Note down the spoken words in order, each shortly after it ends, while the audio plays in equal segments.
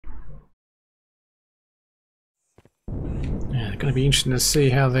it's going to be interesting to see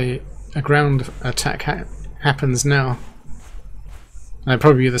how a ground attack happens now. It'll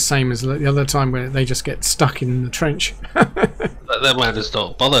probably be the same as the other time where they just get stuck in the trench. They might just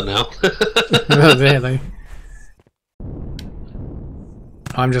not bother now. Oh, there they.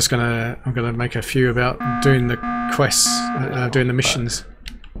 I'm gonna make a few about doing the quests, doing the missions.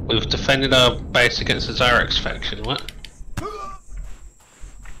 We've defended our base against the Zirax faction. What?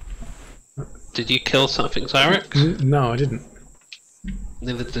 Did you kill something, Zirax? No, I didn't.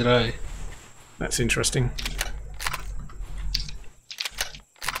 Neither did I. That's interesting.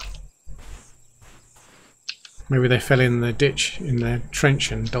 Maybe they fell in the ditch, in the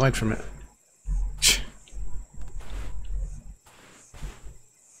trench, and died from it.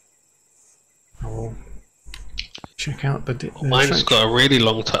 I'll check out the Mine's trench. got a really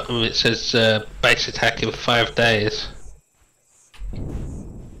long time. It says base attack in 5 days.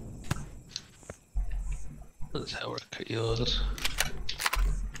 Let's have a look at yours.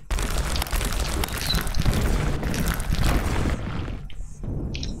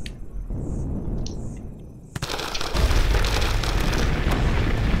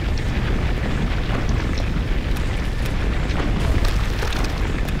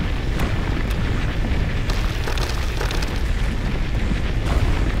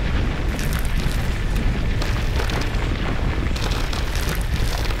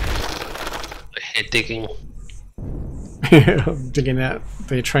 Digging. I'm digging out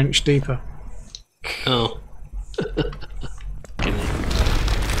the trench deeper. Oh.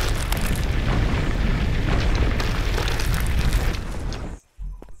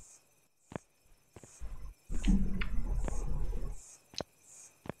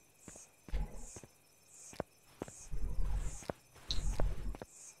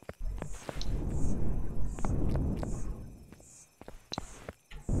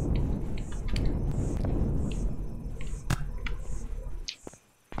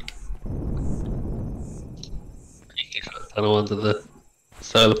 Tunnel under the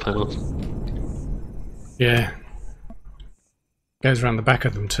solar panels. Yeah. Goes around the back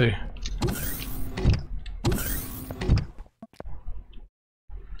of them too.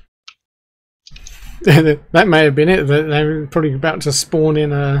 That may have been it. They were probably about to spawn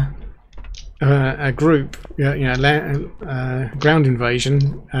in a group, ground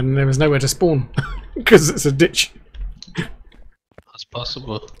invasion, and there was nowhere to spawn because it's a ditch. That's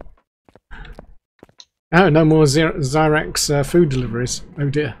possible. Oh, no more Zirax food deliveries. Oh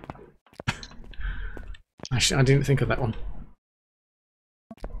dear. Actually, I didn't think of that one.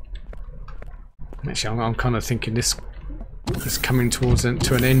 Actually, I'm kind of thinking this coming towards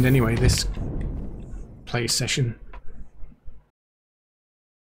to an end anyway. This play session.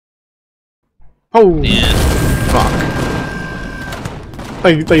 Oh, yeah.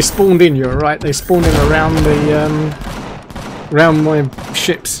 Fuck! They spawned in. You're right. They spawned in around the around my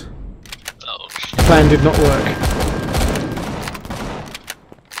ships. The plan did not work.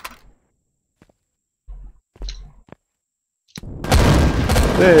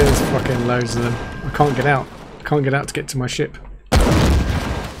 There's fucking loads of them. I can't get out. I can't get out to get to my ship.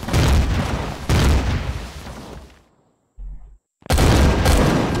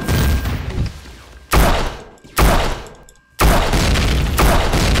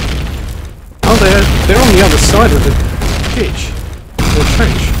 Oh, they're on the other side of the ditch. The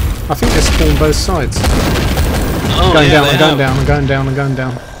trench. I think they spawn both sides. Oh, I'm going yeah, down, I'm going down, I'm going down, I'm going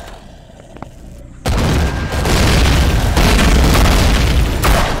down.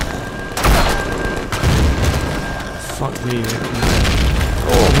 Fuck me.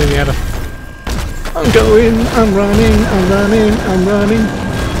 Oh, nearly had a... I'm going, I'm running, I'm running, I'm running.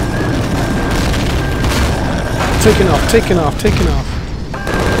 Taking off, taking off, taking off.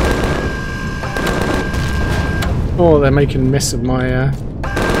 Oh, they're making a mess of my...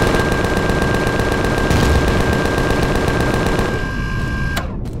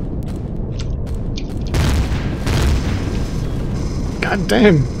 God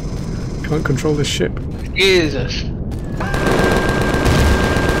damn! Can't control this ship. Jesus.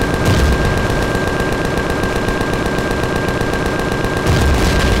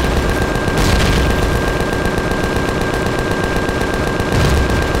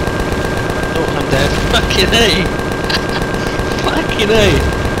 Oh, I'm dead. Fucking A! Fucking A!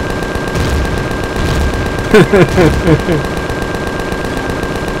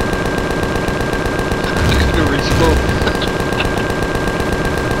 I'm gonna respawn.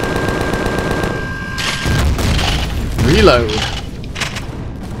 Reload.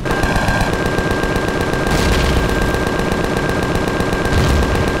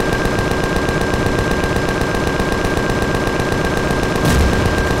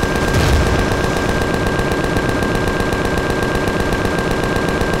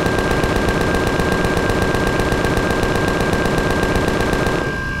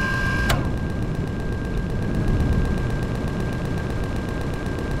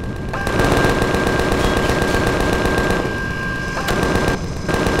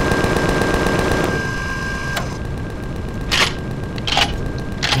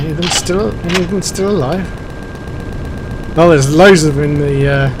 anything still alive? Oh, there's loads of them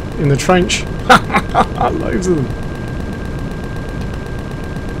in the trench. Loads of them.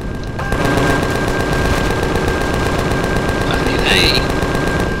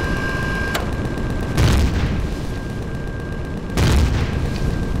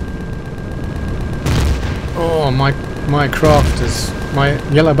 Oh, my craft my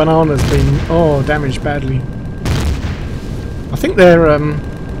yellow banana's been damaged badly. I think they're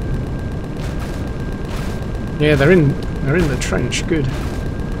yeah, they're in the trench. Good.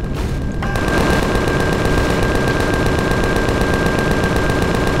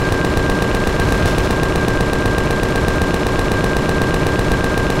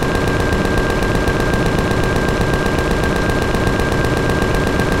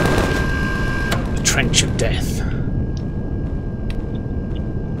 The trench of death.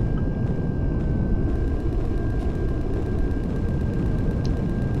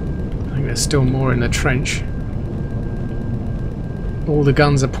 I think there's still more in the trench. All the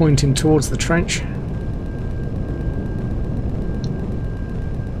guns are pointing towards the trench.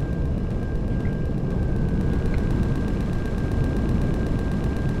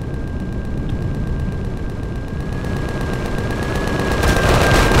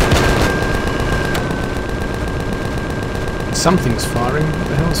 Something's firing. What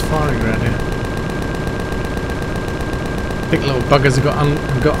the hell's firing around here? I think little buggers have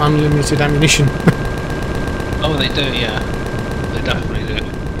got unlimited ammunition. Oh, they do, yeah. They definitely do.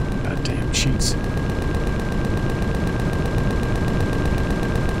 Goddamn cheats.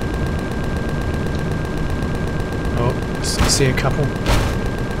 Oh, I see a couple.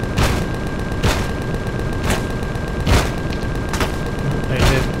 Oh, they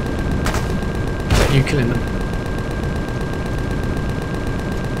did. Is that you killing them?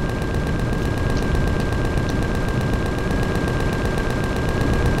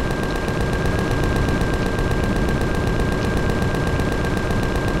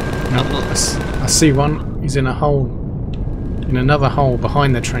 No, I see one. He's in a hole. In another hole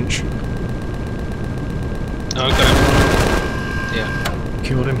behind the trench. Oh, okay. Yeah.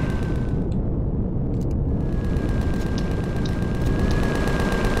 Killed him.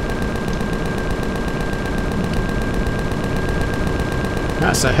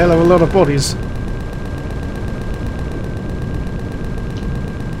 That's a hell of a lot of bodies.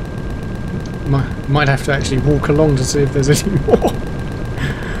 Might have to actually walk along to see if there's any more.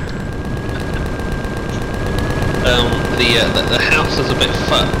 The house is a bit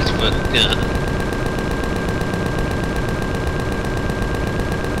fucked, but yeah.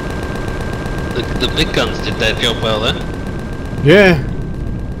 The big guns did their job well then. Yeah.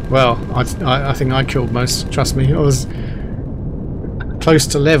 Well, I think I killed most. Trust me, I was close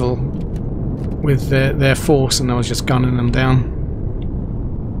to level with their force, and I was just gunning them down.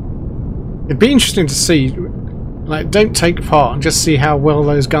 It'd be interesting to see. Like, don't take part and just see how well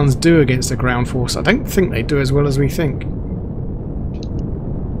those guns do against the ground force. I don't think they do as well as we think.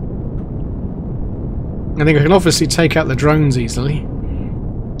 I think I can obviously take out the drones easily.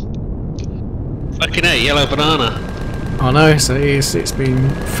 Fucking hell, yellow banana. I know, so it's been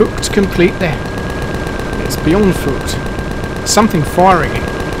fucked completely. It's beyond fucked. Something firing it.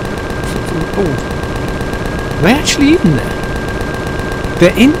 Oh, are they actually in there?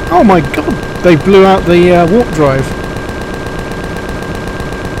 They're in? Oh my god! They blew out the warp drive.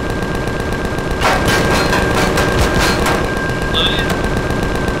 Oh, yeah.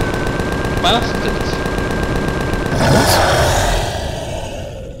 Bastard.